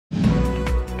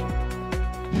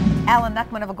Alan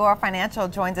Nuckman of Agora Financial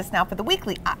joins us now for the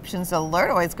weekly options alert.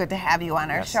 Always good to have you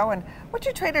on our show. And what's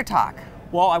your trader talk?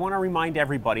 Well, I want to remind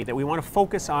everybody that we want to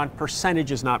focus on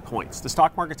percentages, not points. The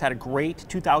stock market's had a great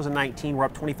 2019. We're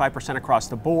up 25% across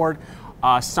the board.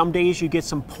 Some days you get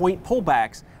some point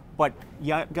pullbacks, but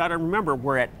you got to remember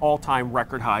we're at all-time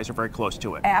record highs or very close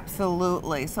to it.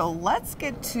 Absolutely. So let's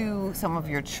get to some of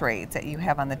your trades that you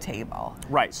have on the table.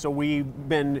 Right. So we've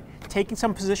been taking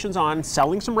some positions on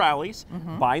selling some rallies,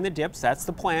 buying the dips. That's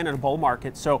the plan in a bull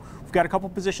market. So we've got a couple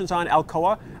positions on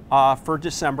Alcoa for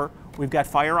December. We've got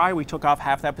FireEye. We took off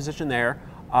half that position there.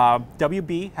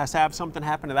 WB has to have something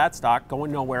happen to that stock,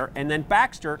 going nowhere. And then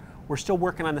Baxter, we're still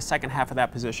working on the second half of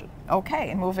that position. Okay,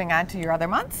 and moving on to your other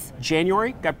months?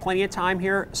 January, got plenty of time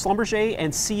here. Schlumberger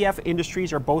and CF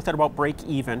Industries are both at about break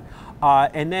even.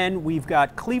 And then we've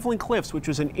got Cleveland Cliffs, which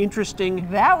was an interesting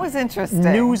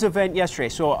news event yesterday.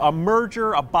 So a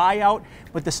merger, a buyout,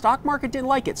 but the stock market didn't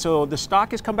like it. So the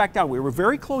stock has come back down. We were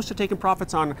very close to taking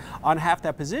profits on half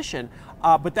that position.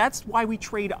 But that's why we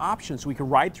trade options. We can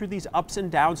ride through these ups and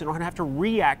downs and don't have to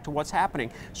react to what's happening.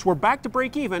 So we're back to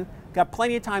break even. Got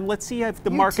plenty of time. Let's see if the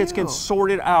markets can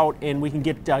sort it out and we can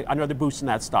get another boost in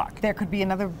that stock. There could be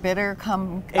another bidder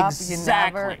come up.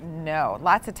 Exactly. You never know.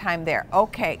 Lots of time there.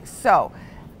 Okay, so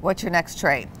what's your next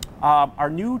trade? Our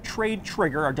new trade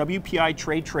trigger, our WPI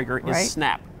trade trigger, is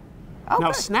Snap. Oh, now,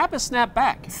 good. Snap has snapped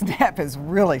back. Snap has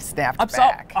really snapped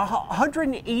back.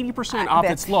 180% off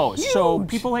its lows. Huge. So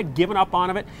people had given up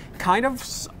on it. Kind of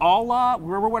all,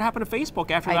 remember what happened to Facebook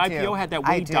after the IPO had that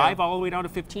wave dive all the way down to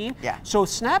 15? Yeah. So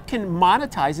Snap can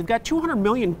monetize. They've got 200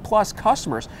 million plus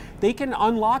customers. They can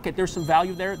unlock it. There's some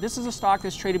value there. This is a stock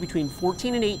that's traded between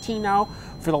 14 and 18 now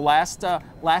for the last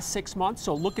 6 months.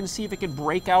 So looking to see if it can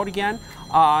break out again.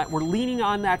 We're leaning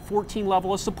on that 14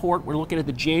 level of support. We're looking at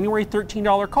the January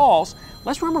 $13 calls.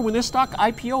 Let's remember when this stock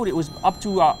IPO'd, it was up to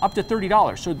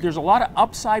 $30. So there's a lot of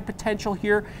upside potential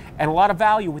here and a lot of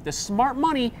value with the smart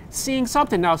money seeing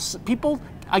something. Now, people,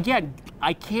 again,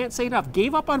 I can't say enough,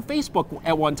 gave up on Facebook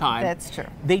at one time. That's true.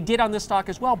 They did on this stock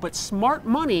as well, but smart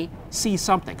money sees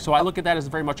something. So I look at that as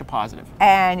very much a positive.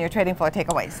 And your trading floor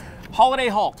takeaways? Holiday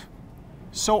halt.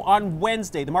 So on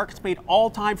Wednesday, the market's made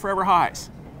all-time forever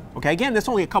highs. Okay, again, that's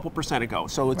only a couple percent ago,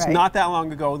 so it's not that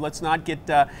long ago. Let's not get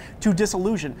too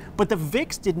disillusioned. But the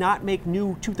VIX did not make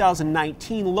new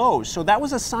 2019 lows, so that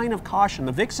was a sign of caution.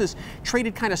 The VIX has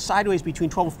traded kind of sideways between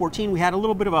 12 and 14. We had a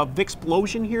little bit of a VIX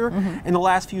explosion here in the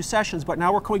last few sessions, but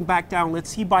now we're going back down. Let's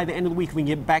see by the end of the week if we can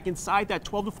get back inside that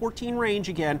 12 to 14 range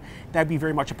again. That'd be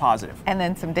very much a positive. And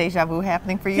then some deja vu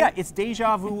happening for you? Yeah, it's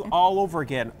deja vu all over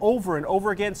again, over and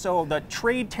over again. So the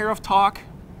trade tariff talk,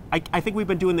 I think we've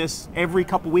been doing this every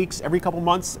couple weeks, every couple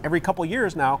months, every couple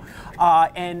years now.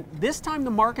 And this time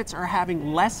the markets are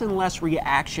having less and less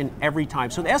reaction every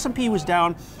time. So the S&P was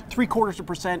down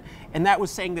 0.75%, and that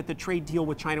was saying that the trade deal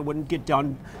with China wouldn't get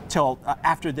done till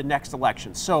after the next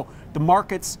election. So the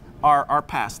markets are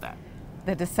past that.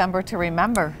 The December to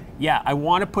remember. Yeah, I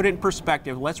want to put it in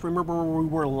perspective. Let's remember where we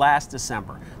were last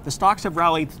December. The stocks have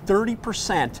rallied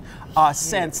 30%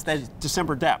 since the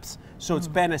December depths. So it's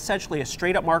been essentially a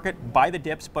straight up market, buy the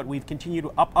dips, but we've continued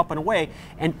up and away.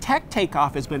 And tech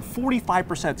takeoff has been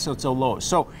 45% since the lows.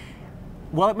 So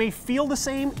while it may feel the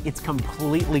same, it's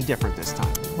completely different this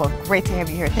time. Well, great to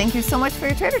have you here. Thank you so much for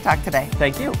your Trader Talk today.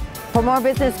 Thank you. For more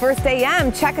Business First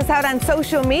AM, check us out on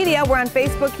social media. We're on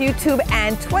Facebook, YouTube,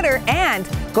 and Twitter. And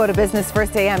go to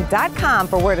businessfirstam.com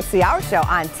for where to see our show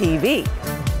on TV.